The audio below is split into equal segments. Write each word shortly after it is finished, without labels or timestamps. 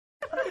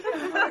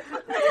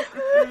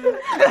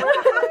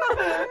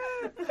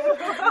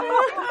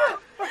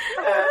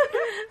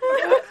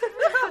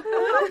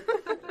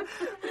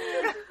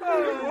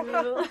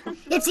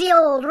It's the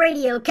Old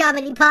Radio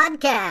Comedy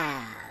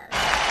Podcast.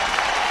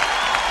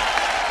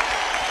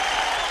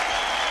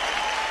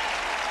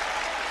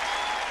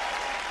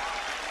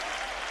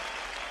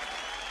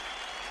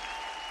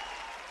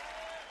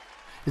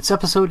 It's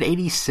episode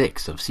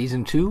 86 of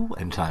Season 2,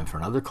 and time for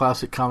another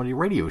classic comedy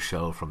radio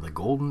show from the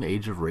golden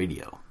age of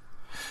radio.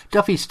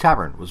 Duffy's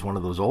Tavern was one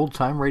of those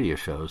old-time radio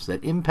shows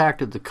that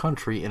impacted the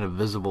country in a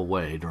visible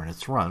way during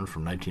its run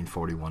from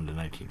 1941 to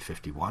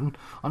 1951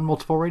 on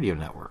multiple radio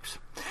networks.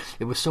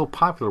 It was so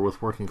popular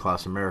with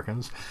working-class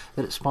Americans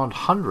that it spawned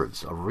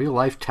hundreds of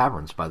real-life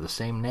taverns by the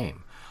same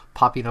name,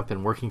 popping up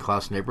in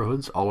working-class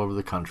neighborhoods all over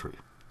the country,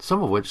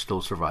 some of which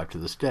still survive to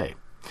this day.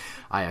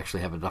 I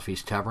actually have a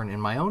Duffy's Tavern in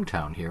my own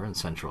town here in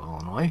central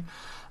Illinois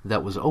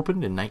that was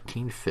opened in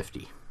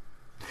 1950.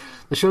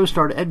 The show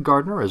starred Ed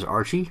Gardner as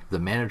Archie, the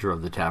manager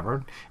of the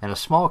tavern, and a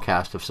small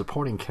cast of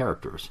supporting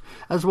characters,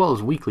 as well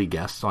as weekly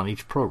guests on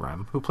each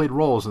program who played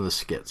roles in the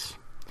skits.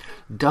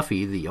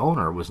 Duffy, the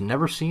owner, was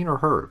never seen or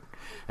heard,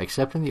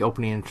 except in the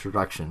opening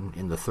introduction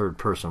in the third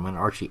person when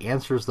Archie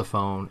answers the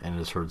phone and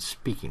is heard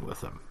speaking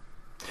with him.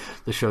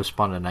 The show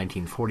spawned a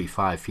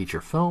 1945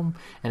 feature film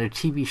and a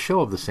TV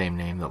show of the same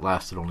name that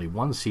lasted only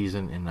one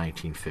season in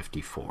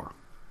 1954.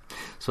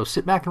 So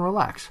sit back and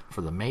relax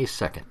for the May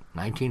 2nd,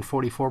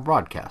 1944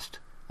 broadcast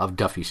of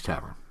Duffy's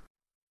Tavern.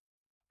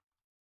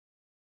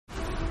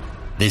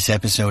 This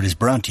episode is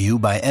brought to you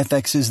by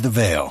FX's The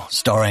Veil,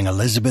 starring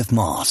Elizabeth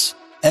Moss.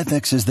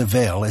 FX's The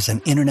Veil is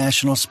an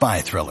international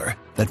spy thriller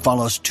that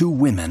follows two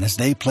women as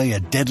they play a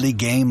deadly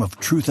game of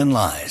truth and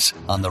lies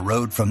on the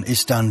road from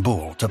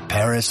Istanbul to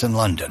Paris and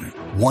London.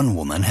 One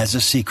woman has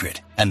a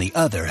secret, and the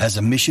other has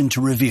a mission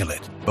to reveal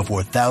it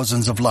before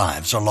thousands of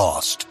lives are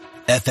lost.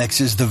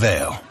 FX's The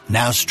Veil,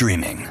 now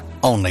streaming,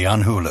 only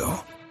on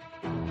Hulu.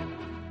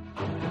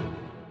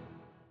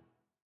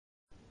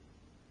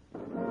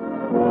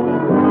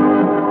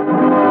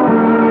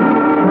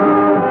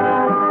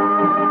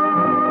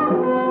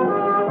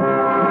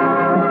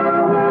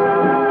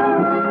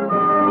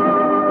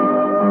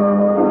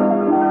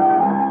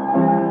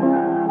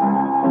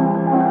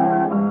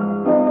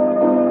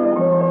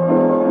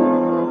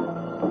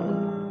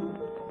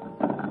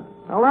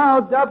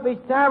 Duffy's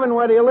Tavern,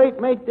 where the elite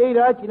meet to eat.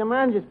 Archie the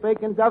manager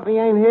speaking. Duffy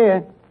ain't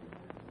here.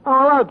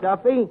 Oh, hello,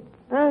 Duffy.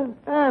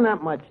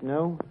 Not much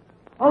new.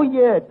 Oh,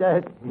 yeah,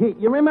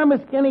 you remember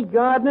Skinny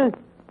Gardner?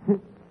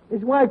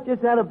 His wife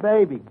just had a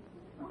baby.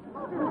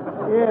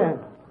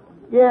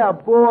 Yeah, a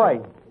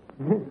boy.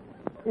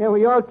 Yeah,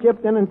 we all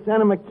chipped in and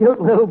sent him a cute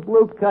little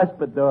blue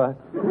cuspidor.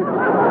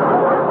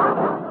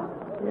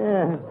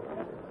 Yeah,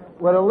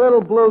 with a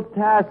little blue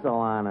tassel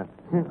on it.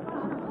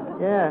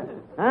 Yeah,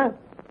 huh?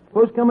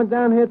 Who's coming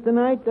down here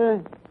tonight?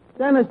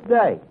 Dennis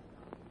Day.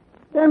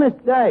 Dennis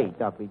Day,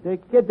 Duffy. The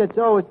kid that's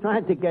always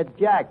trying to get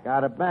Jack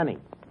out of Benny.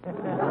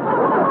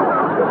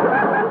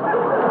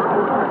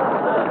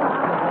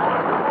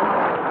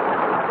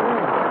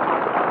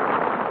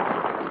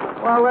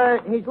 Well,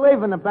 he's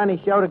leaving the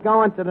Benny show to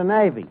go into the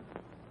Navy.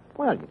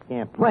 Well, you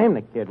can't blame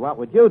the kid. What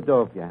would you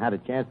do if you had a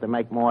chance to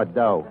make more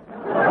dough?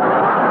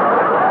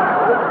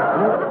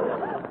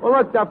 Well,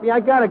 look, Duffy,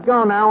 I gotta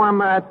go now.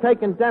 I'm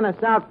taking Dennis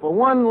out for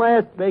one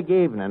last big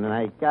evening, and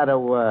I gotta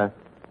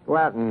go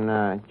out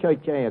and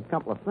choy-chay a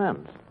couple of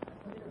femmes.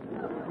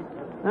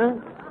 Huh?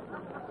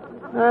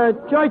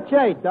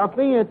 Choy-chay,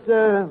 Duffy. It's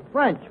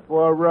French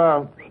for,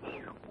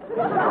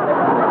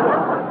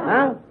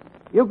 Huh?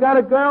 You got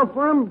a girl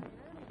for him?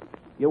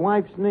 Your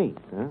wife's niece,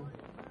 huh?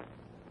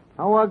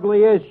 How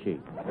ugly is she?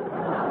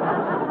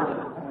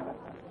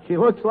 She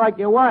looks like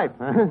your wife,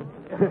 huh?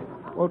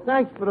 Well,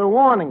 thanks for the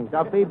warning,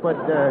 Duffy, but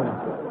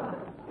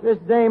this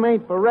dame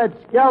ain't for Red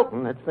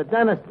Skelton. It's for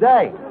Dennis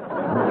Day.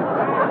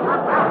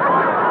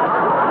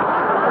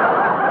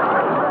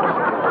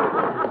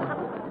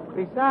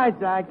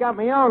 Besides, I got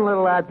my own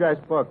little address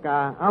book.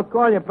 I'll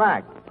call you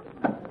back.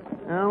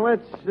 Now,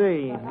 let's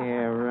see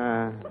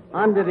here.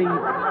 Under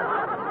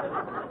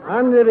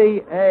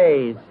the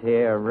A's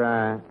here,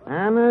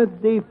 Anna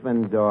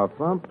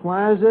Diefendorfer,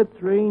 Plaza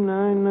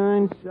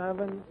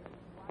 3997.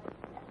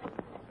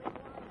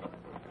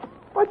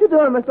 What you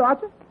doing, Mr.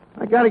 Archer?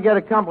 I gotta get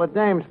a couple of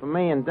dames for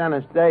me and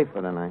Dennis Day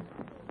for the night.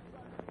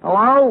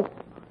 Hello?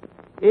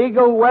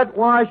 Eagle Wet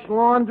Wash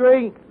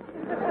Laundry?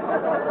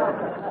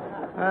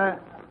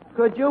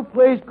 Could you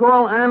please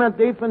call Anna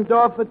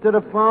Diefendorfer to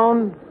the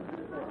phone?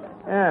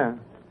 Yeah.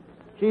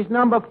 She's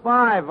number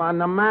 5 on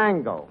the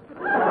Mango.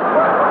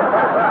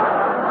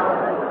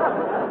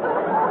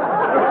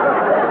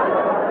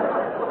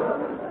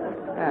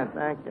 Yeah,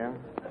 thank you.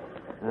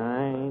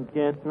 I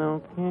get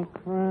no kick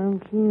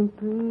from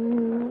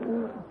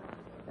shampoo.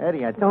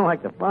 Eddie, I don't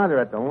like to bother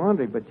at the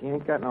laundry, but she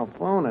ain't got no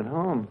phone at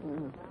home.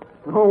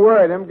 Don't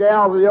worry, them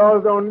gals of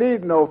yours don't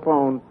need no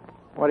phone.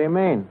 What do you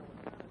mean?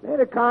 They're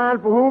the kind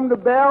for whom the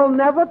bell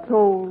never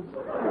tolls.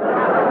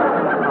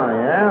 Oh,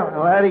 yeah?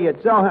 Well, Eddie,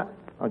 it's so...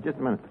 Oh, just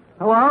a minute.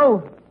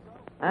 Hello?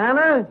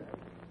 Anna,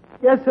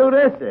 guess who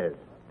this is?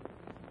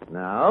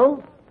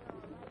 No.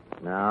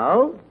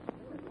 No.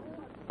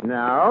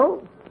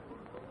 No.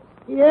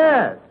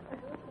 Yes.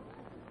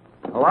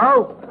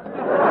 Hello?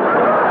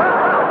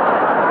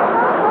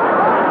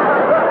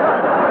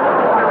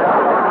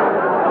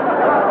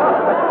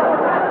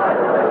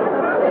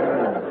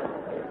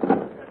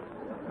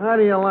 How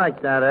do you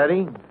like that,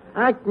 Eddie?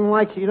 Acting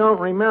like she don't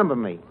remember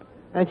me.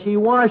 And she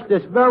washed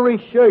this very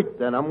shirt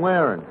that I'm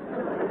wearing.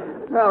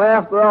 Well,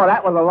 after all,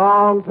 that was a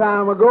long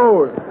time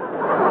ago.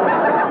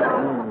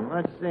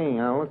 Let's see.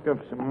 I'll look up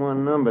some more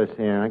numbers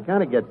here. I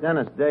gotta get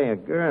Dennis Day a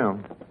girl.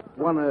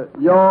 One of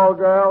your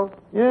girls?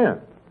 Yeah.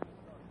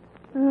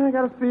 I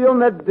got a feeling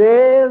that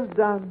day is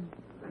done.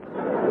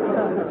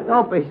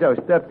 Don't be so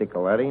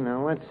skeptical, Eddie.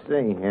 Now, let's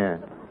see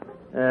here.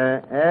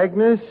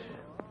 Agnes,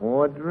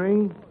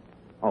 Audrey.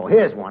 Oh,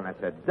 here's one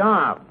that's a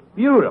dog.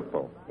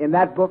 Beautiful. In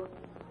that book?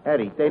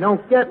 Eddie, they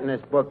don't get in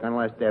this book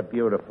unless they're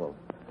beautiful.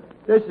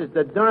 This is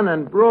the Dun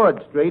and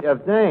Broad Street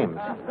of dames.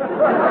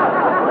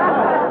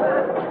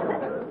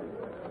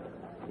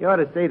 You ought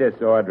to see this,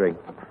 Audrey.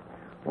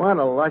 What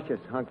a luscious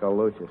hunk of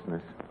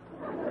lusciousness.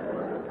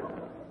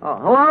 Oh,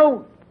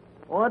 hello?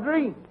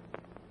 Audrey?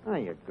 Oh,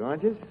 you're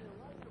gorgeous.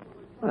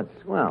 That's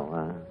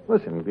swell.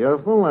 Listen,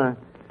 beautiful, a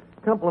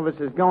couple of us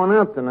is going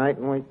out tonight,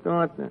 and we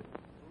thought that...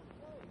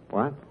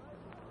 What?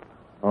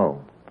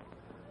 Oh.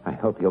 I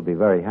hope you'll be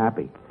very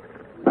happy.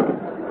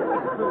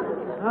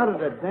 How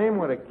did a dame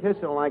with a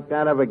kisser like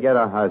that ever get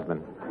a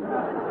husband?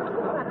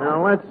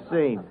 Now, let's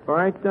see.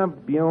 Bertha,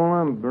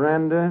 Beulah, and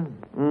Brenda.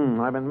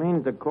 I've been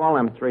meaning to call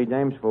them three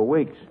dames for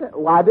weeks.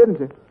 Why didn't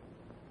you?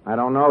 I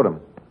don't know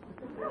them.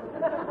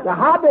 Now,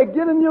 how'd they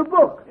get in your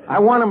book? I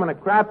won them in a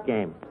crap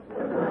game.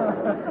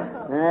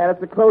 That's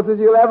the closest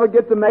you'll ever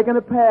get to making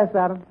a pass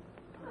at them.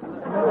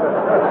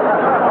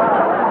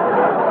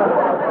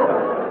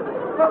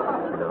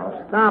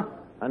 Now, stop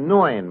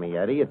annoying me,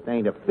 Eddie. It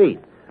ain't a feat.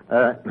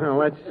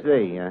 Let's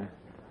see.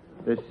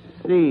 The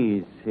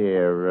C's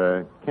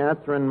here.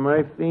 Catherine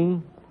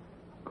Murphy,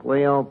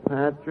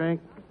 Cleopatra,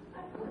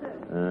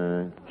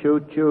 Choo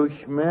Choo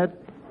Schmidt,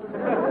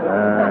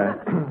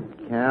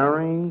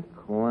 Carrie,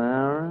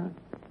 Clara.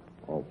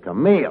 Oh,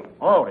 Camille.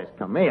 Oh, it's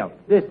Camille.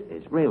 This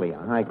is really a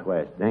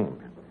high-class dame.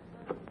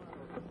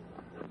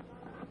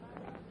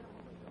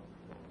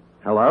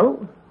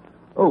 Hello?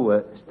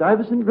 Oh,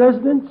 Stuyvesant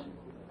residence?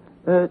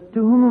 To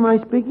whom am I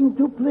speaking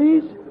to,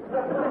 please?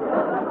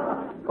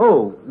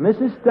 Oh,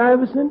 Mrs.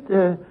 Stuyvesant,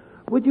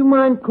 would you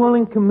mind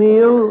calling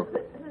Camille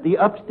the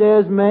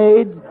upstairs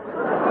maid?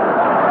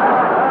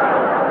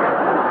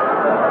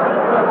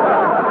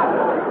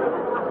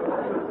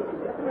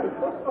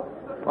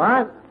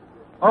 What?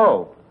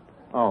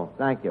 Oh,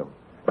 thank you.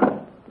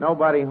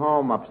 Nobody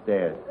home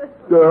upstairs.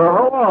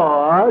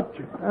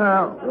 George.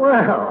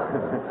 Well,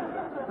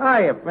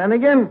 hiya,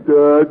 Finnegan.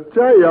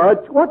 Say,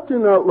 Arch, what's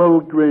in that little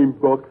green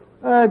book?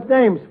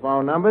 Dame's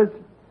phone numbers.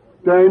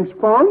 Dame's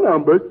phone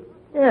numbers?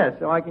 Yeah,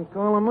 so I can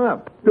call him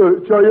up.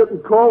 So you can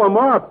call him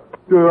up.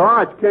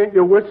 Arch, can't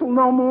you whistle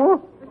no more?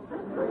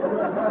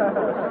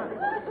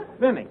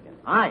 Finnegan,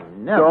 I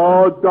never...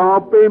 Oh,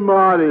 don't be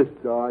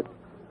modest, Arch.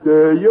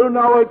 You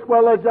know as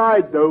well as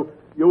I do,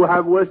 you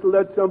have whistled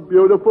at some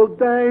beautiful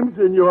dames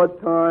in your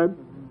time.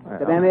 Well,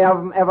 did any of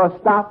them ever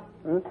stop?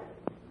 Huh?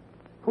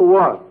 For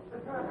what?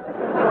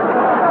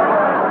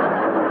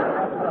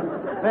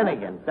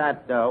 Finnegan,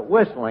 that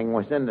whistling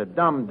was in the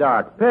dumb,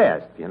 dark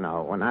past, you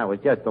know, when I was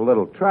just a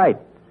little trite.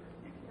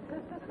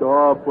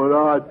 Oh,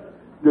 but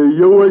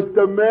you was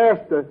the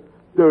master.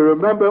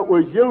 Remember, it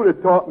was you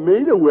that taught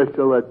me to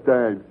whistle at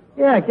dames.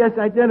 Yeah, I guess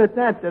I did at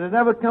that. Did it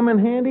ever come in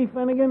handy,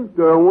 Finnegan?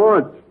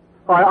 Once.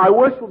 I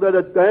whistled at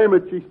a dame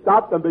and she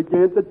stopped and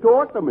began to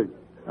talk to me.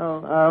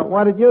 Oh,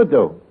 what did you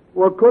do?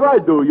 What could I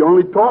do? You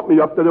only taught me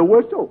up to the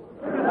whistle.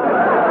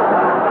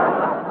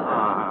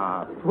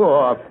 Ah,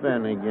 poor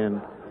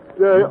Finnegan.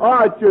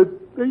 Arch, do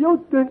you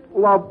think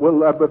love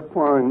will ever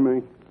find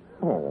me?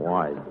 Oh,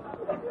 I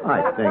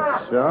think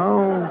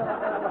so.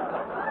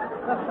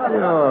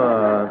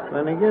 Sure,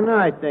 Finnegan,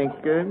 I think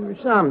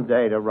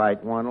someday the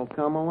right one will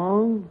come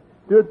along.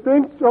 You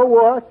think so,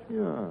 Arch?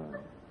 Sure.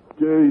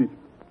 Gee,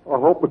 I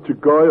hope it's a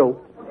girl.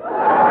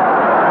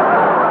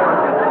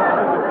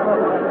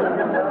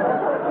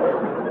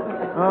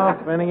 Oh,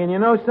 Finnegan, you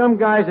know, some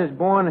guys is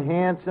born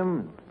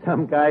handsome,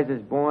 some guys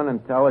is born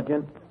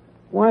intelligent.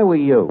 Why were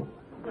you?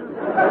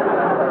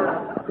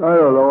 I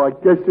don't know. I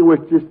guess it was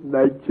just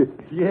nature.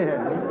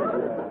 Yeah.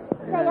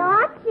 Say,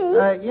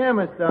 Archie. Yeah,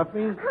 Miss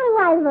Duffy. How do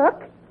I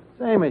look?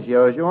 Same as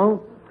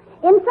usual.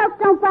 Insults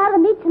don't bother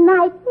me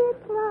tonight.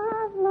 It's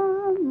love,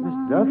 love, Miss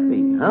love.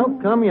 Duffy, how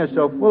come you're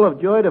so full of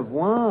joy de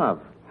vivre?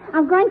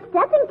 I'm going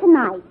stepping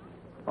tonight.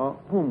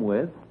 Whom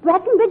with?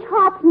 Breckenridge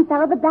Hobson,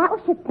 fellow, the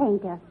battleship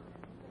painter.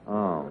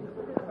 Oh.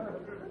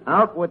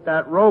 Out with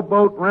that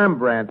rowboat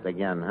Rembrandt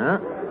again, huh?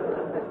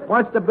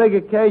 What's the big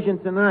occasion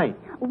tonight?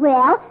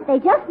 Well, they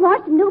just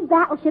launched a new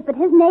battleship at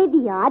his Navy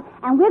Yard,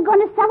 and we're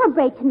going to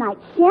celebrate tonight.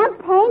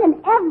 Champagne and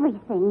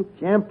everything.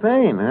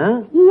 Champagne,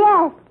 huh?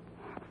 Yes.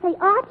 Say,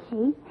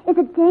 Archie, is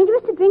it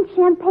dangerous to drink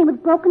champagne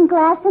with broken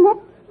glass in it?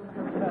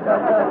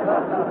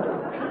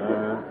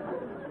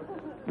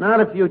 Not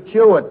if you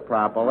chew it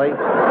properly.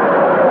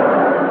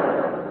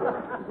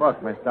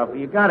 Look, Miss Duffy,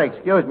 you gotta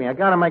excuse me. I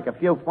gotta make a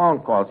few phone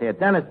calls here.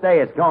 Dennis Day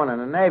is going in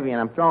the Navy,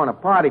 and I'm throwing a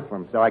party for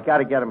him, so I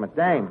gotta get him a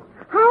dame.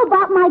 How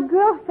about my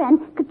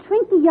girlfriend,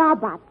 Katrinka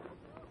Yarbutz?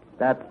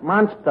 That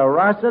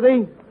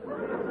monstrosity?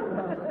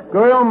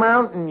 Girl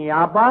Mountain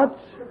Yarbutz?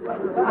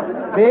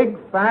 Big,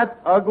 fat,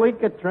 ugly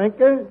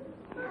Katrinka?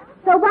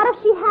 So what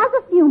if she has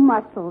a few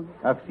muscles?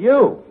 A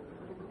few.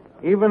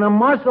 Even the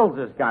muscles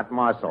has got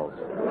muscles.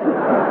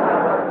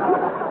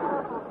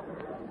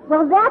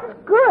 Well, that's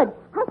good.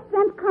 Her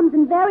strength comes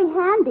in very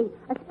handy,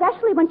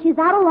 especially when she's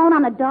out alone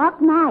on a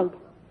dark night.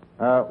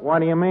 What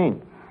do you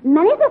mean?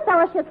 Many's a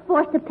fellowship's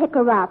forced to pick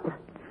her up.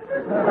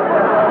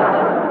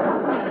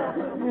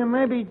 Yeah,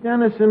 maybe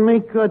Dennis and me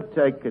could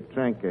take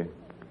Katrinka.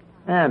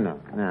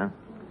 No.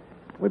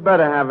 We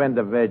better have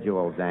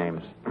individual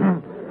dames.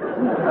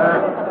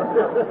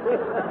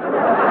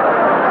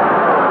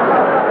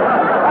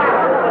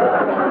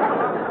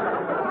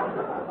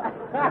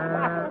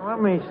 Let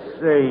me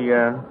see.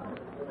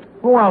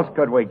 Who else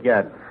could we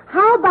get?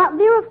 How about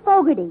Vera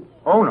Fogarty?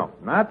 Oh, no,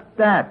 not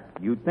that.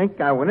 You think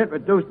I would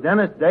introduce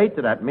Dennis Day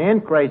to that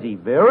man-crazy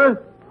Vera?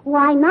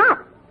 Why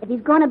not? If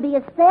he's going to be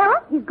a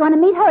sailor, he's going to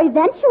meet her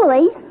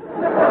eventually.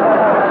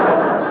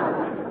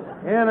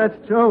 Yeah, that's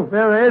true.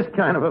 Vera is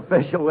kind of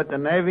official with the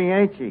Navy,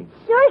 ain't she?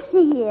 Sure she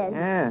is.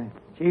 Yeah,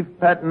 chief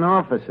petting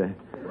officer.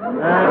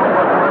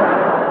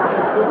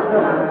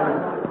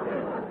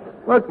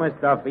 Look, Miss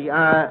Duffy,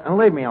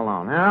 leave me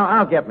alone.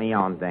 I'll get me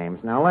own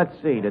dames. Now, let's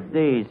see. The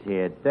D's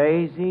here.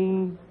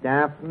 Daisy,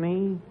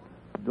 Daphne,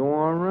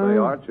 Dora. Say,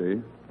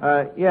 Archie.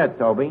 Yeah,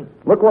 Toby.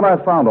 Look what I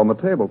found on the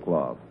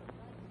tablecloth.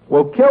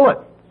 We'll kill it.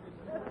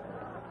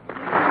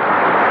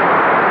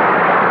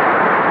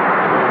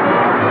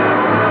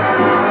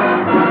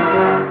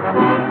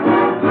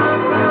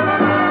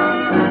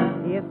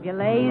 If you're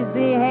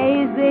lazy,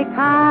 hazy,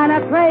 kind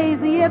of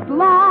crazy, it's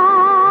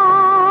love.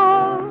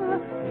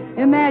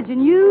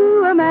 Imagine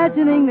you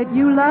imagining that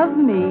you love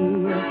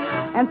me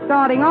and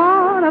starting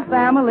on a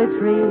family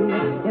tree.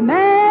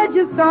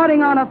 Imagine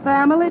starting on a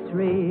family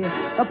tree.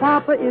 The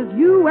papa is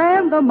you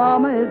and the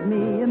mama is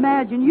me.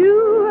 Imagine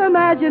you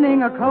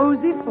imagining a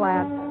cozy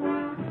flat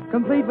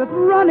complete with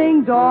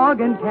running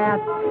dog and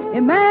cat.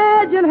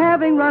 Imagine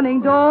having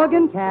running dog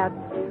and cat.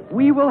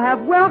 We will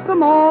have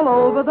welcome all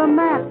over the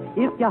mat.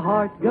 If your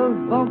heart goes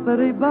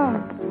bumpity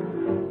bump,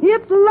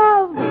 it's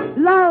love,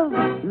 love,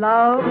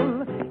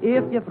 love.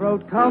 If your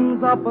throat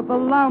comes up with a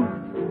lump,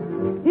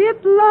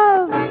 it's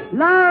love,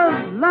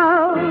 love,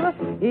 love.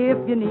 If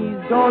your knees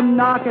go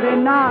knockety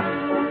knock,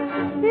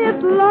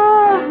 it's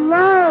love,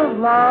 love,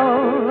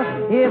 love.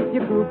 If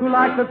you cuckoo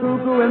like the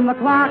cuckoo in the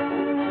clock,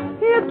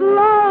 it's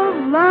love,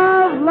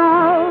 love,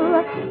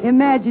 love.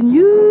 Imagine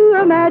you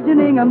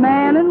imagining a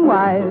man and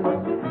wife.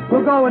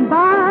 We'll go and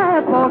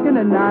buy a fork and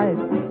a knife.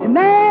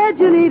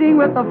 Imagine eating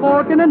with a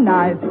fork and a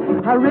knife.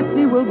 How rich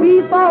we will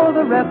be for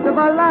the rest of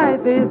our life.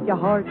 If your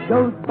heart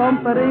goes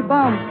bumpity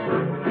bump,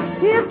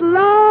 it's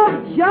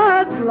love,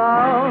 just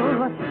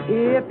love.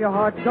 If your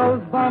heart goes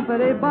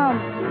bumpity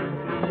bump,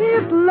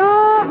 it's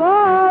love,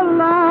 oh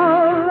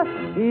love.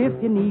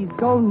 If your knees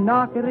go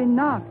knockety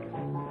knock,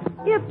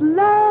 it's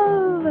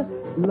love,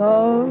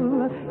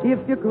 love. If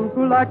you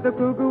cuckoo like the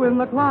cuckoo in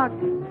the clock,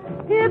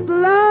 it's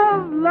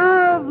love,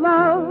 love,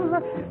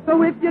 love.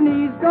 So if your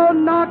knees go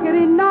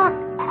knockety knock,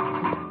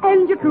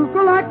 and you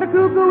cuckoo like the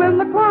cuckoo in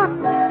the clock,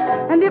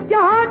 and if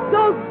your heart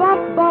goes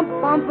bump, bump,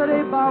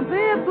 bumpity bump,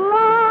 it's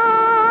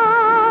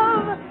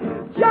love,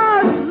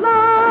 just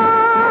love.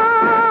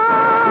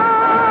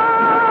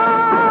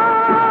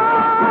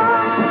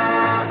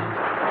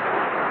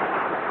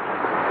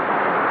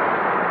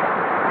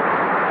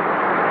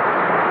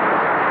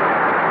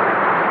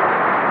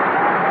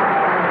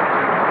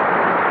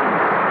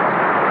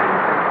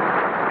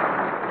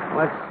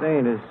 Let's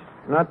see, there's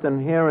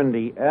nothing here in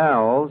the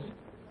L's.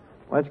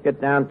 Let's get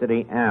down to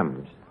the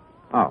M's.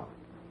 Oh.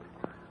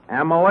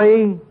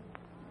 Emily?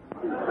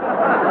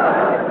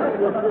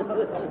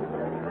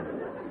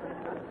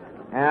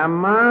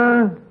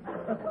 Emma?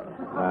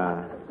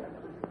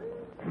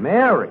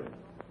 Mary?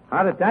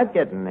 How did that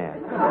get in there?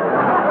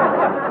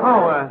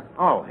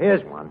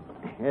 Here's one.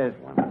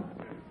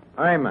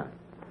 Irma.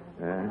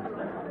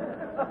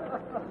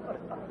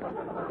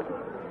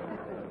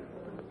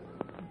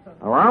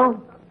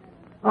 Hello?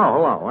 Oh,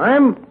 hello,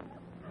 Em.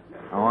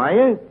 How are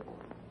you?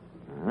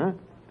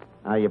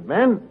 How you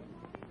been?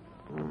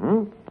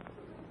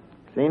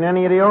 Seen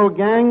any of the old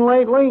gang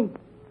lately?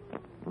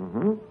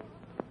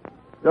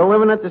 Still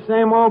living at the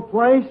same old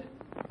place?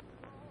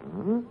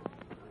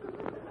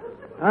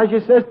 How's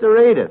your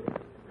sister Edith?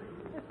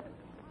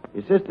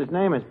 Your sister's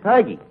name is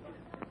Peggy.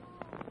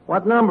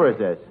 What number is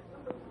this?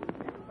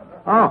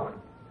 Oh,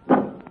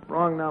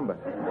 wrong number.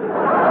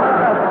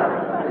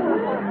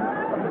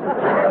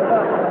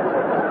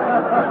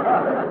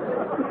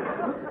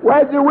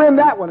 Where'd you win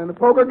that one, in the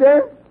poker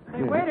game?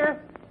 Hey, waiter.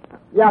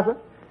 Yeah, sir.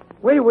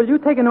 Waiter, will you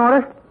take an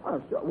order?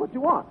 Oh, sure. What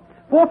you want?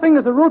 4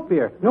 fingers of root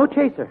beer. No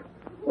chaser.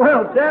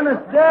 Well, Dennis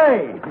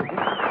Day.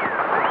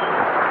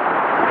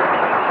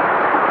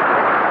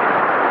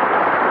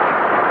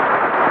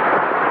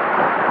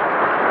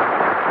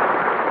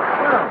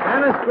 Well,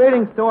 Dennis,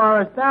 greetings to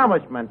our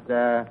establishment.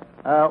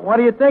 What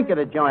do you think of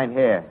the joint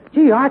here?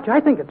 Gee, Arch, I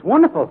think it's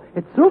wonderful.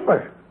 It's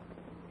super.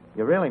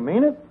 You really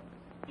mean it?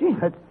 Gee,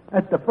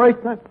 that's the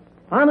first time.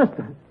 Honest,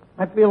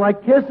 I feel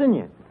like kissing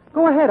you.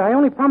 Go ahead. I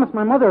only promised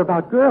my mother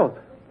about girls.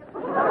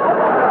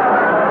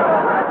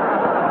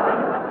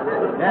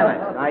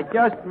 Dennis, I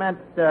just meant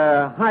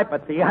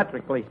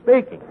hypotheatrically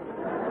speaking.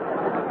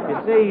 You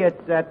see,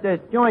 it's at this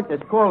joint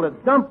that's called a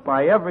dump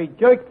by every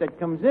jerk that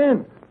comes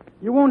in.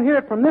 You won't hear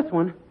it from this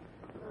one.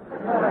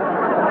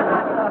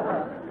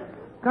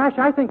 Gosh,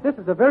 I think this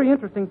is a very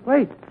interesting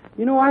place.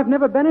 You know, I've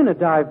never been in a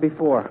dive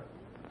before.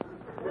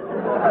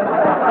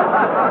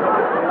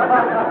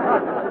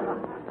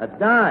 A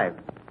dive?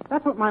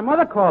 That's what my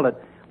mother called it.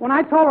 When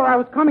I told her I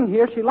was coming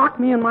here, she locked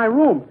me in my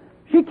room.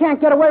 She can't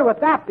get away with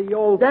that, the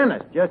old...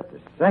 Dennis, just a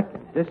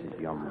second. This is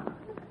your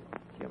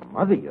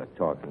mother you're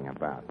talking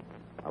about.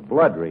 A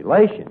blood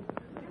relation.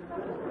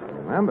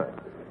 Remember,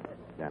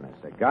 Dennis,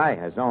 a guy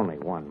has only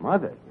one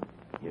mother.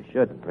 You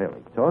shouldn't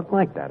really talk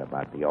like that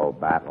about the old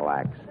battle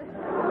axe.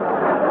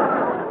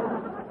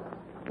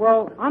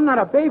 Well, I'm not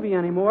a baby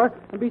anymore.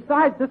 And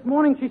besides, this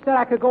morning she said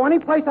I could go any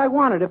place I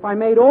wanted if I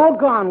made all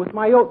gone with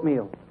my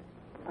oatmeal.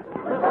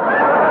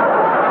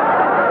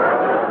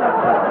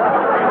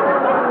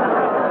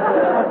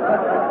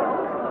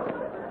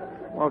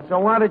 Well, so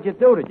what did you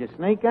do? Did you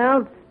sneak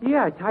out?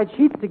 Yeah, I tied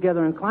sheets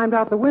together and climbed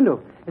out the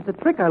window. It's a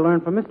trick I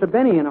learned from Mr.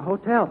 Benny in a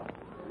hotel.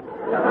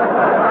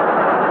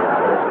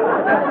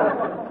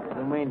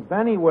 You mean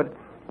Benny would...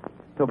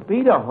 to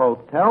beat a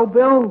hotel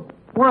bill?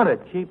 What a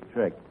cheap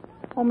trick.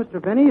 Oh, Mr.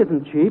 Benny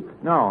isn't cheap.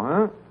 No,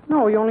 huh?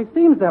 No, he only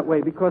seems that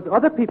way because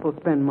other people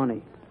spend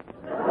money.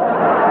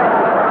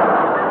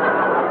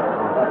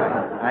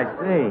 I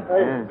see.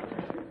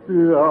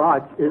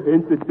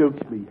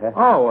 Introduce me, huh?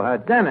 Oh,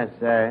 Dennis,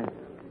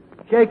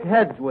 shake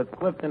heads with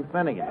Clifton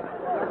Finnegan.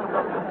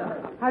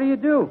 How do you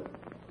do?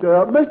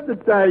 Mr.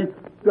 Day,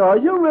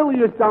 you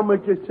really a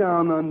stomach your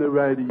sound on the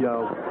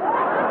radio.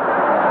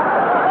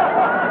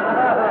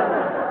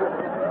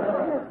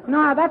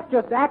 Nah, that's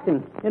just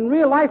acting. In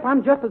real life,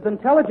 I'm just as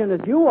intelligent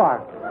as you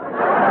are.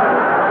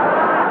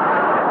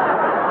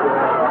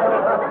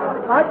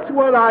 That's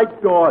what I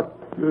thought.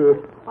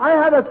 I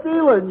had a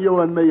feeling you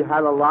and me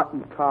had a lot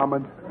in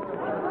common.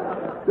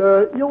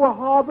 You a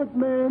Harvard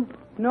man?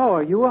 No,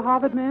 are you a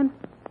Harvard man?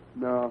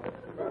 No.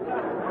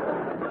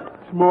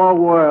 Small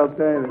world,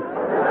 ain't it?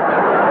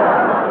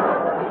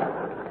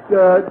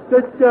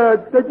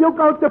 Did you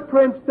go to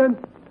Princeton?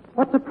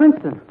 What's a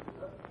Princeton?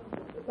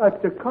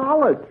 That's a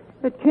college.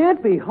 It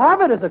can't be.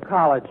 Harvard is a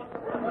college.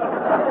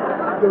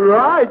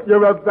 Right.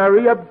 You're a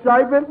very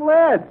observant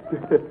lad.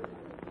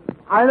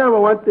 I never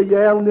went to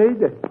Yale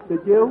neither.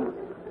 Did you?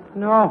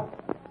 No.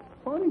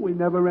 Funny we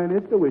never ran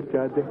into each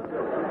other.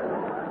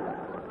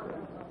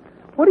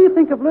 What do you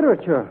think of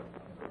literature?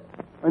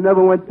 I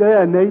never went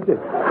there neither.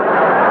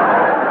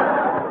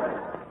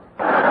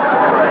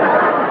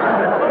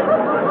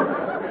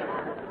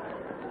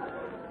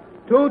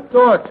 Two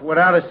thoughts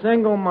without a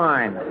single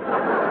mind.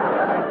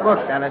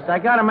 Look, Dennis, I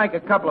got to make a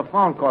couple of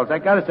phone calls. I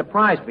got a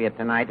surprise for you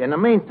tonight. In the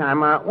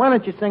meantime, why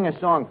don't you sing a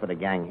song for the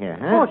gang here,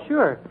 huh? Oh,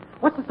 sure.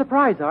 What's the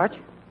surprise, Arch?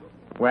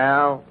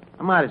 Well,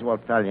 I might as well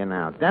tell you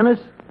now. Dennis,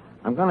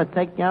 I'm going to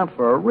take you out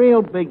for a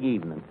real big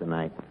evening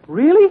tonight.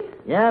 Really?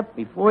 Yeah,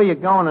 before you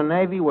go in the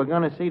Navy, we're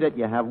going to see that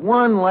you have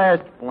one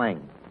last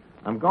fling.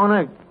 I'm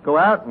going to go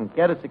out and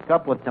get us a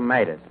couple of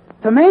tomatoes.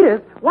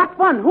 Tomatoes? What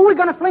fun. Who are we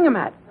going to fling them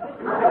at?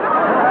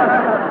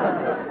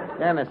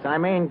 Dennis, I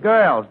mean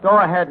girls. Go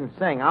ahead and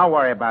sing. I'll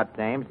worry about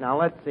dames. Now,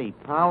 let's see.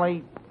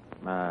 Polly,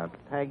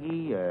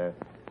 Peggy,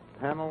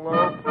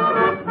 Penelope.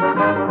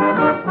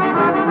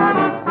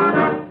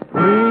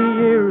 3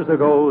 years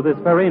ago this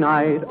very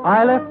night,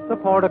 I left the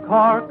port of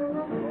Cork,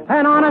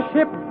 and on a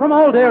ship from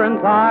Old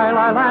Erin's Isle,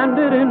 I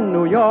landed in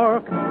New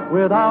York,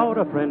 without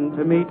a friend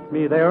to meet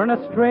me there and a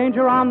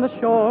stranger on the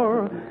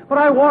shore. But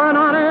I wore an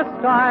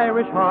honest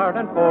Irish heart,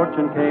 and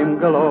fortune came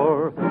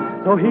galore.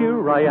 So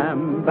here I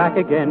am, back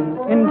again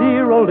in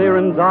dear Old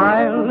Erin's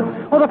Isle.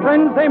 Oh, the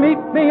friends, they meet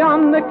me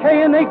on the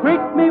quay, and they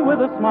greet me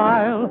with a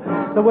smile.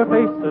 There were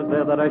faces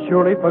there that I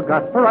surely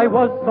forgot, for I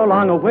was so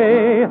long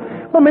away.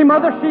 But my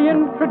mother, she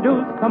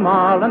introduced them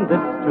all, and this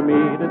to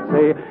me did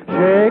say,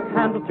 shake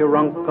hands with your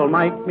Uncle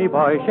Mike, me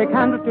boy, shake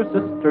hands with your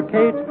sister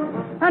Kate.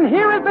 And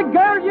here is the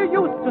girl you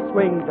used to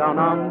swing down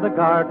on the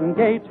garden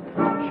gate.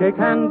 Shake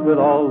hands with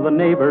all the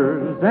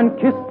neighbors and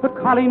kiss the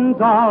colleens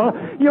all.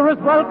 You're as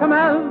welcome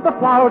as the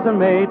flowers in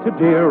May to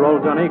dear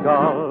old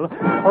Donegal.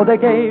 Oh, they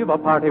gave a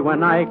party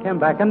when I came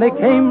back, and they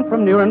came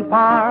from near and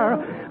far.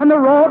 And the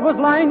road was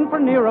lined for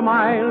near a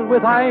mile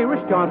with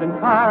Irish jaunting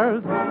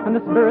cars. And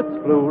the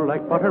spirits flew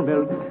like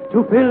buttermilk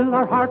to fill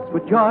our hearts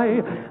with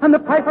joy. And the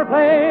piper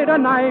played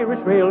an Irish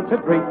reel to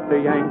greet the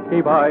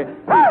Yankee boy.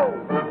 Woo!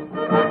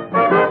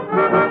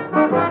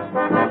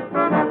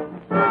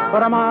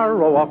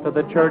 tomorrow off to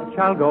the church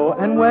I'll go,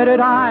 and wedded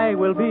I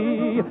will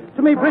be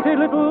to me pretty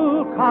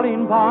little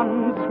Colleen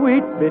Bond,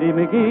 sweet Biddy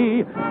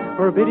McGee.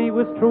 For Biddy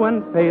was true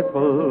and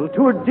faithful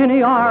to her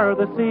Dinny o'er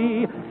the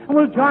sea, and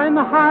we'll join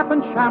the harp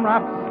and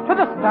shamrocks to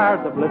the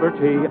stars of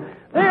liberty.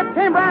 There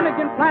came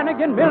Brannigan,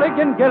 Flanagan,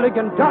 Milligan,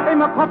 Gilligan, Duffy,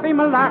 McCuffy,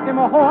 Malarkey,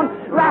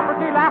 Mahone,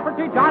 Rafferty,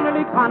 Lafferty,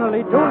 Donnelly,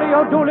 Connolly, Dooley,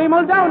 O'Dooley,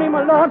 Muldowney,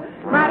 Malone,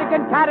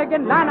 Madigan,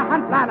 Cadigan,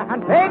 Lanahan,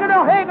 Flanahan, Hagan,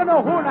 O'Hagan,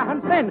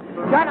 O'Houlihan, Flynn,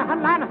 Shanahan,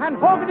 Lanahan,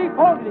 Fogarty,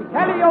 Fogarty,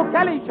 Kelly,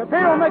 O'Kelly,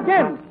 Shapiro,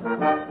 McGinn.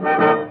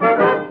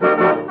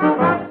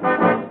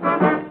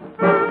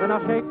 Then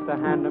I'll shake the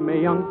hand of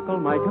me Uncle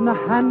Mike and the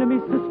hand of me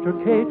sister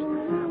Kate.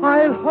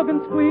 I'll hug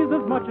and squeeze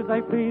as much as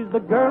I please the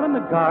girl in the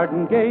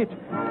garden gate.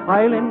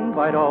 I'll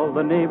invite all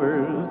the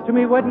neighbors to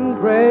me wedding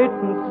great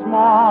and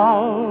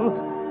small,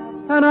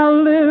 and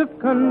I'll live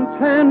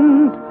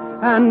content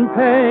and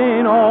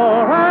pay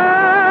no rent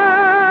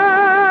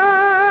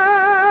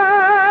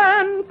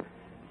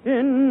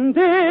in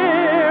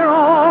dear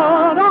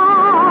old Donegal.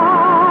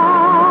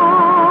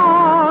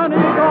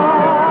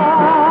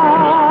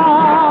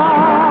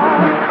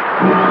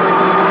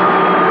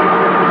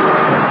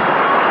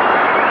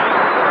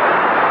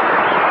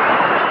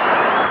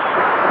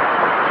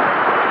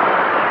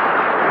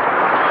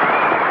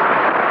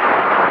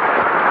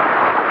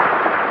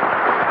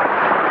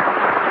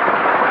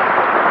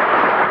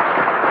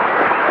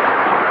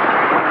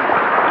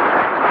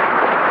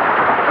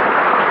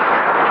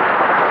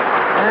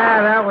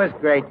 Was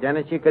great,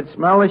 Dennis. You could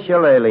smell the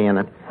shillelagh in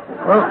it.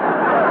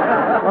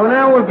 Well,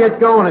 now we'll get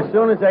going as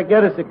soon as I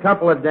get us a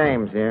couple of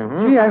dames here.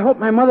 Gee, I hope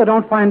my mother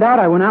don't find out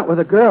I went out with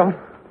a girl.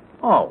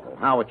 Oh, well,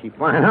 how would she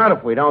find out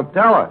if we don't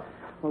tell her?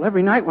 Well,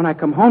 every night when I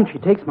come home, she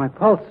takes my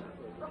pulse.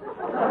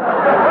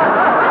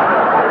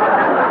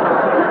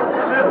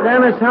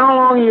 Dennis, how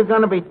long are you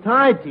going to be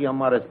tied to your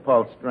mother's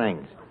pulse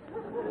strings?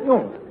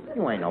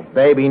 You ain't no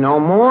baby no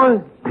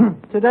more.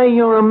 Today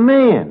you're a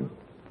man,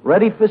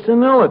 ready for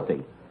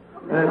senility.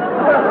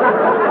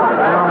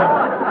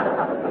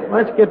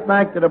 Let's get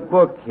back to the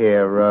book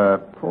here.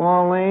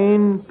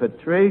 Pauline,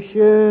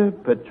 Patricia,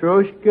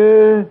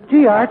 Petrushka.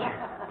 Gee, Arch,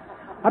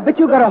 I bet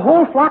you got a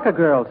whole flock of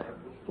girls.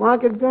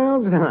 Flock of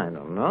girls? I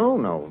don't know.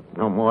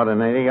 No more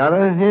than any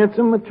other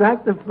handsome,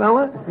 attractive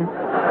fella.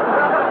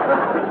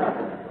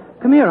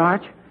 Come here,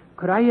 Arch.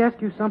 Could I ask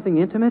you something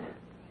intimate?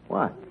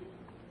 What?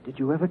 Did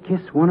you ever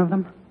kiss one of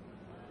them?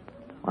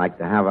 Like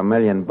to have $1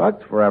 million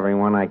for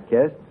everyone I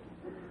kissed.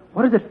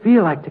 What does it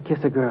feel like to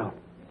kiss a girl?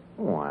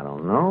 Oh, I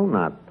don't know.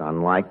 Not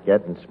unlike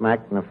getting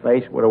smacked in the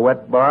face with a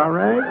wet bar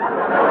rag.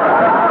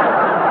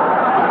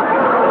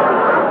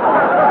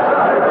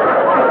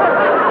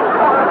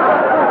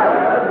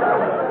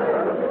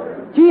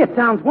 Gee, it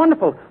sounds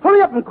wonderful.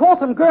 Hurry up and call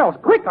some girls.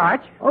 Quick,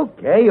 Arch.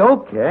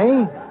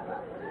 Okay.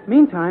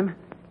 Meantime,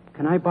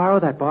 can I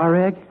borrow that bar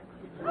rag?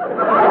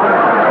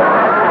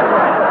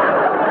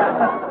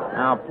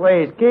 Now,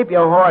 please, keep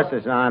your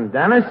horses on,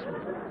 Dennis.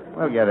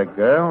 We'll get a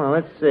girl. Now,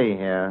 let's see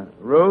here.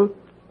 Ruth,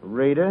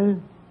 Rita.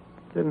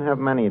 Didn't have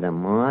many of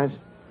them, Mars.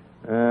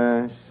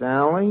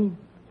 Sally,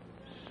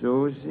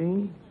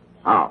 Susie.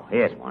 Oh,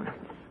 here's one.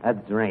 A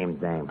dream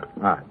dame.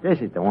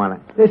 This is the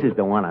one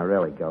I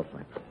really go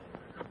for.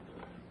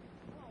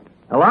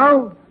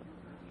 Hello?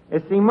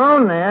 Is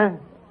Simone there?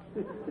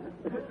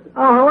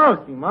 Oh, hello,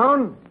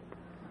 Simone.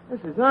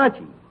 This is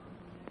Archie.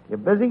 You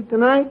busy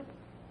tonight?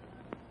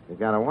 You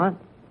got to what?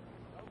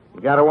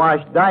 You got to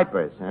wash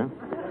diapers, huh?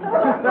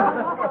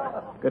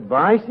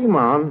 Goodbye,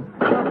 Simone.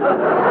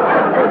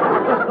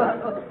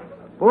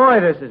 Boy,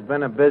 this has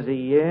been a busy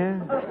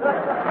year.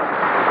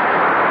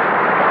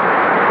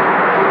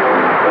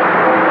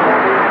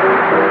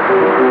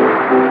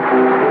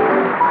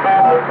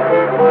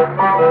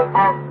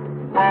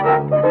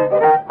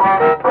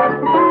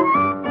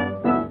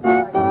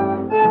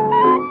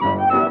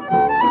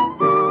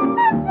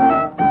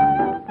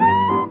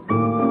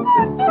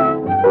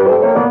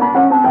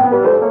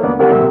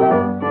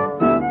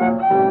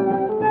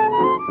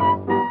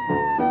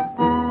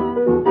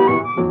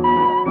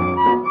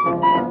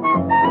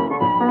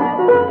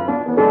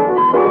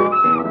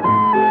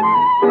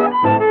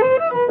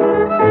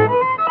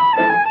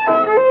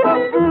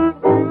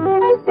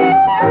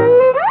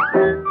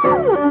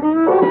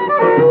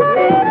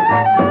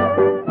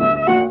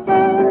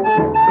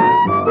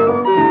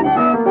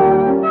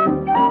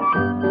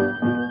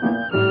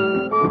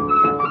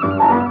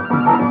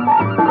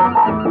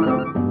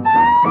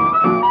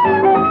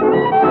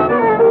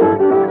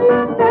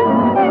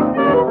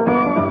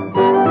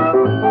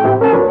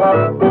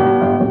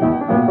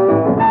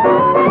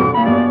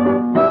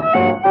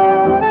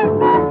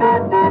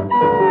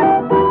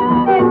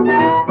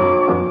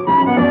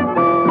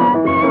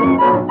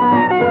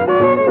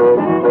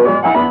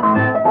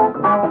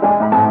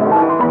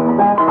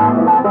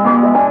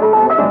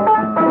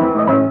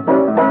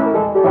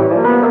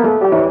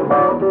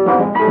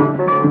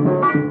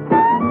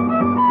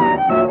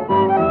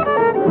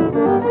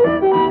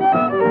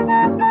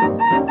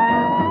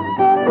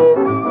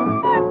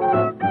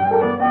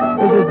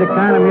 This is the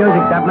kind of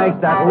music that makes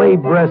that Lee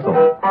bristle.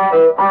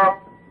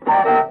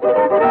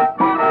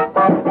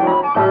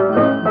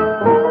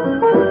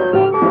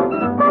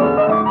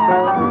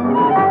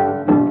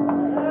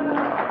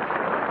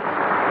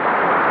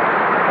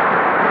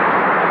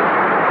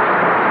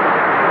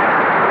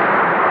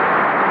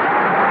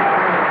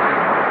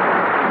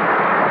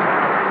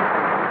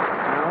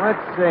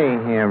 let's see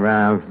here.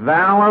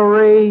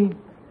 Valerie,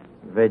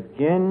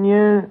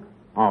 Virginia.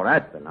 Oh,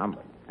 that's the number.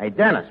 Hey,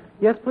 Dennis.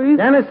 Yes, please?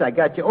 Dennis, I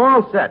got you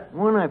all set.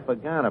 One I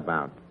forgot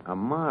about. A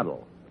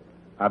model.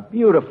 A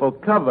beautiful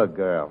cover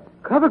girl.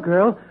 Cover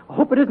girl? I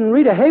hope it isn't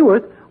Rita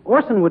Hayworth.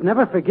 Orson would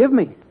never forgive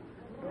me.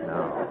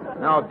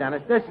 No,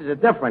 Dennis, this is a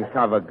different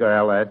cover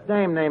girl. A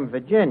dame named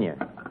Virginia.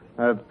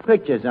 Her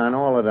picture's on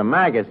all of the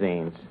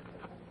magazines.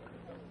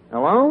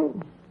 Hello?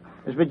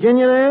 Is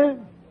Virginia there?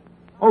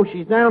 Oh,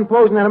 she's down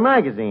posing at a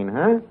magazine,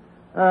 huh?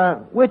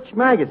 Which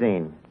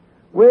magazine?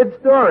 Weird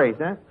Stories,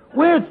 huh?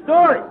 Weird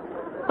Stories!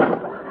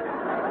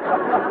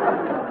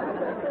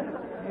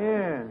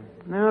 Yeah,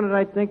 now that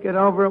I think it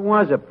over, it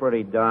was a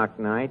pretty dark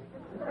night.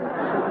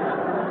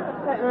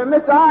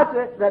 Mr.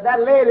 Archer,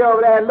 that lady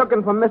over there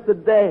looking for Mr.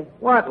 Day.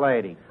 What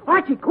lady?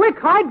 Archie, quick,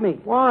 hide me.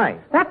 Why?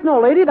 That's no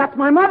lady, that's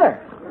my mother.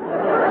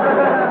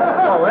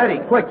 Oh, Eddie,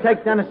 quick,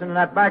 take Dennis into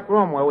that back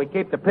room where we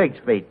keep the pig's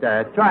feet.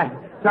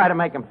 Try to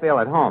make him feel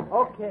at home.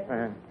 Okay.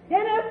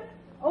 Dennis!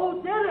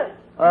 Oh, Dennis!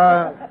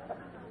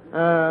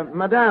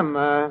 Madame,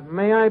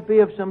 may I be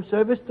of some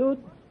service to it?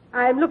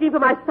 I'm looking for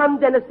my son,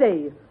 Dennis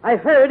Day. I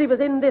heard he was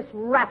in this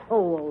rat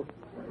hole.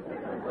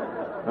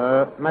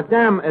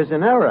 Madame is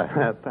in error.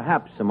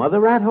 Perhaps some other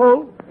rat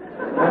hole?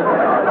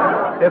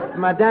 If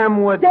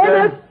Madame would...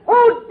 Dennis!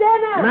 Oh,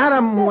 Dennis!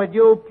 Madam, would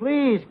you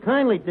please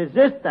kindly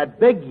desist that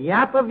big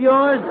yap of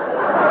yours?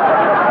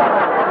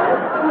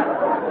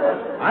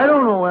 I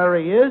don't know where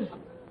he is.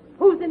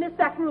 Who's in this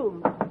back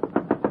room?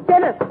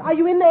 Dennis, are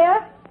you in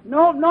there?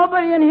 No,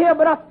 nobody in here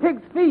but us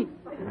pig's feet.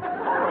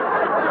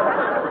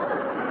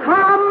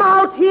 Come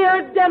out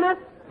here, Dennis.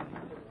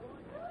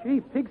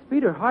 Gee, pig's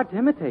feet are hard to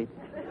imitate.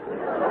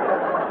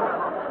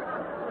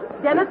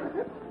 Dennis,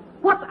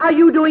 what are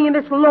you doing in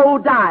this low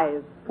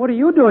dive? What are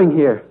you doing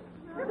here?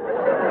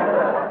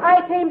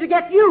 I came to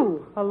get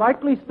you. A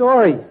likely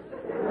story.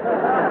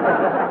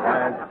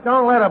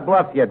 Don't let her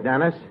bluff you,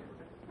 Dennis.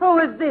 Who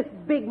is this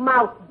big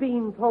mouth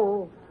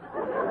beanpole?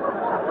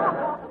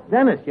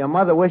 Dennis, your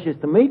mother wishes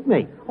to meet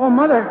me. Oh,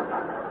 Mother.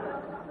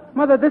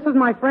 Mother, this is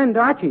my friend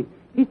Archie.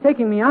 He's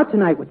taking me out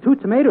tonight with 2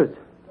 tomatoes.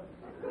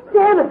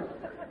 Dennis!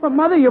 But,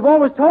 Mother, you've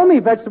always told me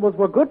vegetables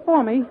were good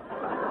for me.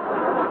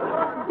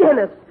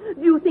 Dennis,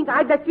 do you think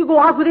I'd let you go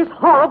out with this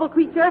horrible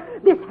creature?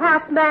 This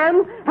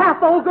half-man,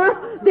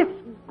 half-ogre? This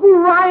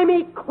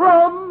grimy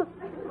crumb?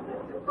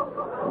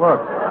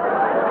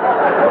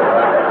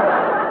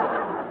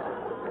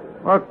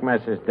 Look,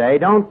 Mrs. Day,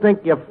 don't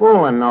think you're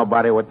fooling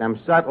nobody with them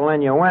subtle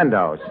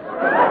innuendos.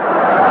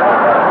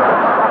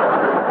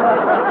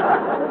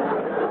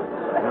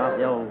 Now, if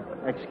you'll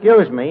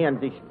excuse me, and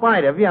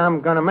despite of you,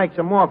 I'm going to make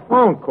some more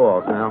phone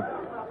calls now.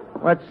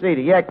 Let's see,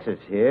 the X's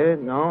here.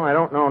 No, I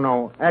don't know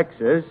no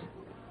X's.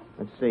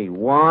 Let's see,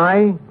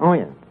 Y. Oh,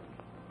 yeah.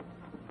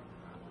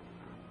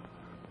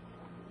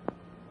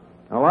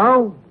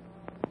 Hello?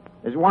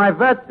 Is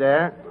Yvette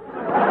there?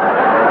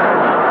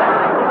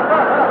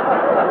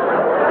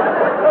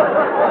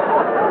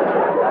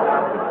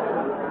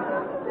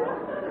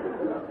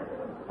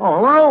 Oh,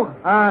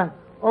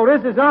 hello?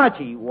 This is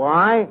Archie.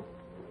 Why?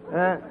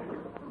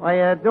 Are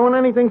you doing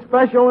anything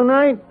special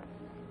tonight?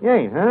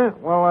 Yeah, huh?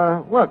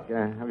 Well, look,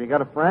 have you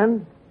got a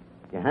friend?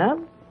 You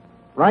have?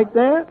 Right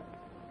there?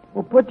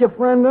 Well, put your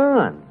friend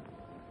on.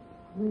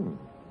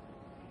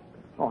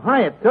 Oh,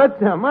 hiya,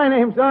 Toots. My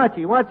name's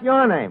Archie. What's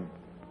your name?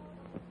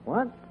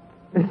 What?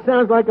 It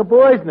sounds like a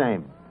boy's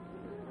name.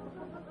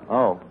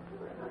 Oh.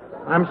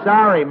 I'm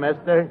sorry,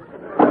 mister.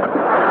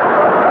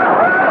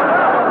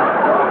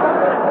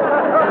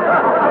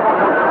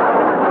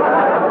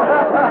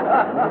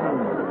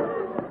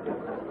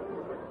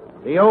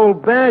 The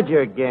old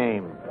badger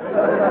game.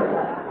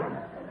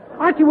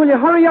 Archie, will you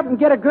hurry up and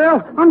get a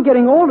girl? I'm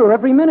getting older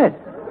every minute.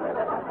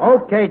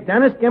 Okay,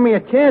 Dennis, give me a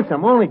chance.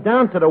 I'm only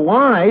down to the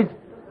Y's.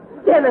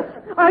 Dennis,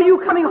 are you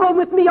coming home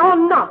with me or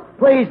not?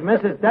 Please,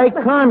 Mrs. Day,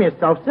 calm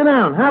yourself. Sit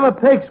down. Have a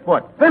pig's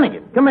foot.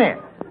 Finnegan, come here.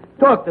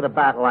 Talk to the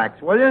battle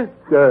axe, will you?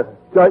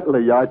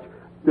 Certainly, Arch.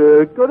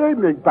 Good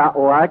evening,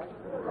 Battle Axe.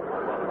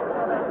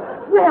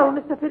 Well,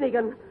 Mr.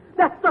 Finnegan,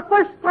 that's the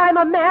first time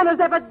a man has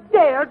ever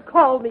dared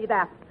call me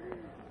that.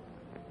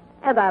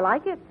 And I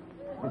like it.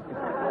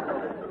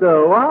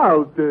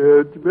 Wow,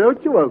 it's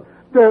mutual.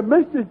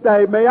 Mrs.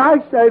 Day, may I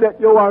say that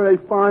you are a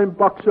fine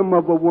buxom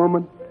of a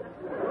woman?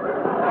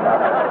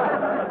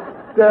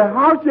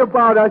 How's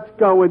about us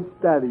going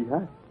steady,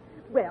 huh?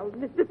 Well,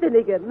 Mr.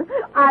 Finnegan,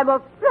 I'm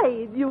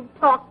afraid you've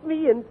talked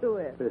me into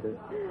it.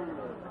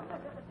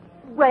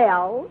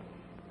 Well?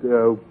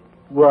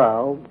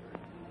 Well?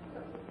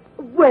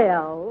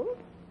 Well?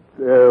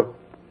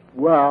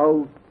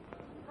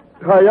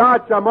 Hey,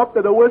 Arch, I'm up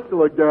to the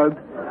whistle again.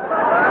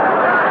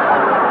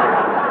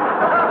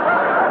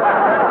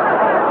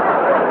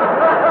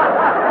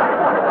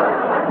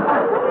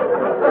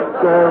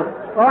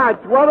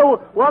 Arch, what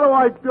do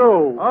I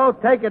do? Oh,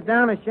 take it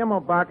down to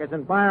Schimmelbacher's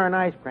and buy her an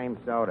ice cream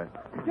soda.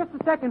 Just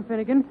a second,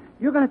 Finnegan.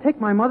 You're going to take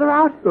my mother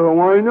out?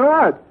 Why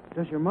not?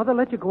 Does your mother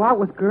let you go out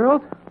with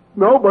girls?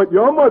 No, but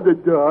your mother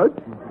does.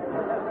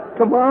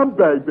 Come on,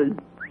 baby.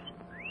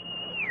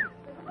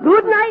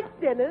 Good night,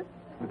 Dennis.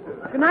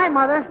 Good night,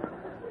 Mother.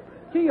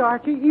 Gee,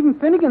 Archie, even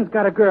Finnegan's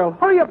got a girl.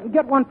 Hurry up and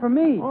get one for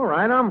me. All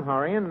right, I'm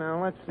hurrying.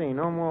 Now, let's see.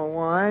 No more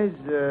Y's.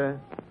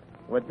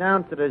 We're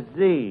down to the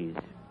Z's.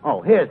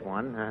 Oh, here's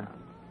one.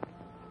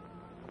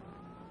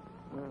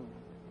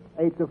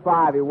 8 to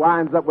 5. He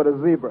winds up with a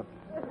zebra.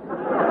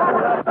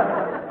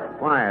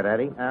 Quiet,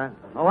 Eddie.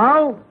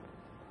 Hello?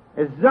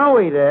 Is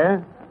Zoe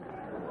there?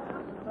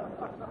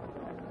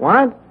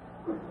 What?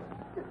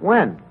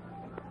 When?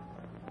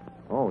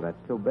 Oh, that's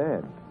too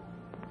bad.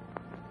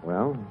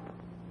 Well,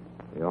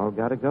 we all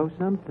gotta go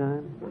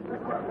sometime.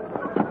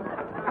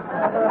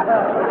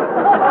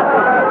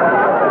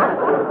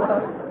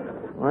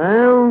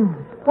 Well...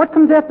 What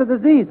comes after the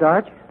Z's,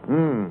 Arch?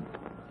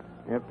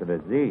 After the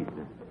Z's.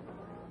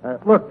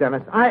 Look,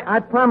 Dennis, I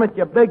promised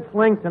you a big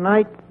fling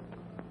tonight,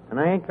 and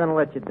I ain't gonna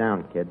let you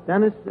down, kid.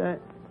 Dennis,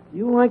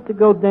 you like to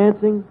go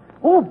dancing?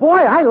 Oh, boy,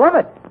 I love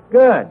it.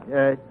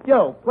 Good.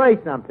 Joe, play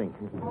something.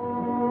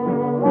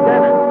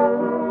 Dennis,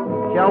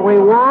 shall we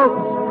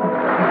waltz?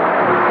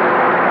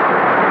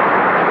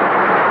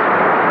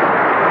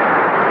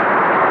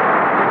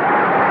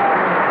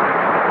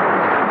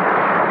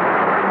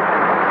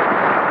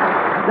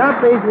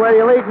 Duffy's where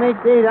you'll eat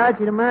meat to eat.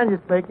 Archie the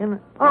manager speaking.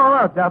 Oh,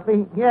 hello,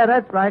 Duffy. Yeah,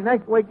 that's right.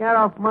 Next week out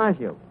off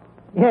Marshall.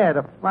 Yeah,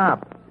 the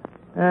flop.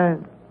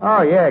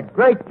 Oh, yeah,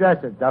 great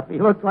dresser, Duffy.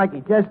 Looks like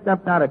he just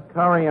stepped out of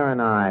Currier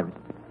and Ives.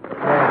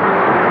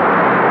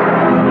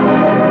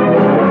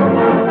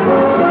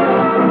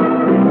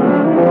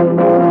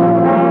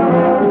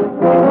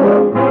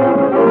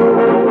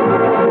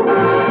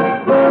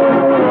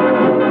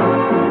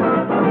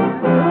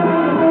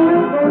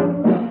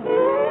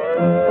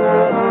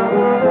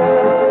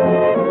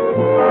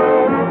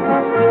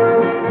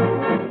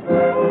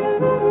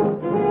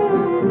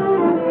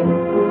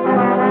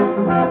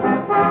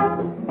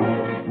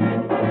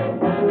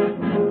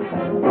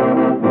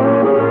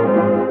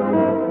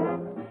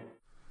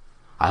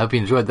 I hope you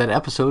enjoyed that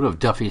episode of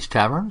Duffy's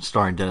Tavern,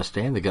 starring Dennis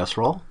Day in the guest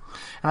role,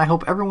 and I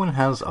hope everyone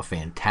has a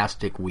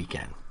fantastic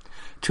weekend.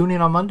 Tune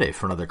in on Monday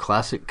for another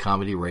classic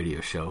comedy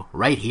radio show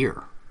right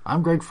here.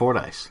 I'm Greg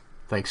Fordyce.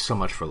 Thanks so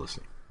much for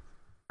listening.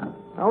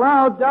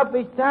 Hello,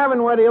 Duffy's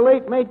Tavern, where the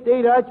elite meet to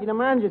eat. Archie the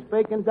manager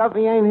speaking.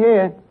 Duffy ain't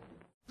here.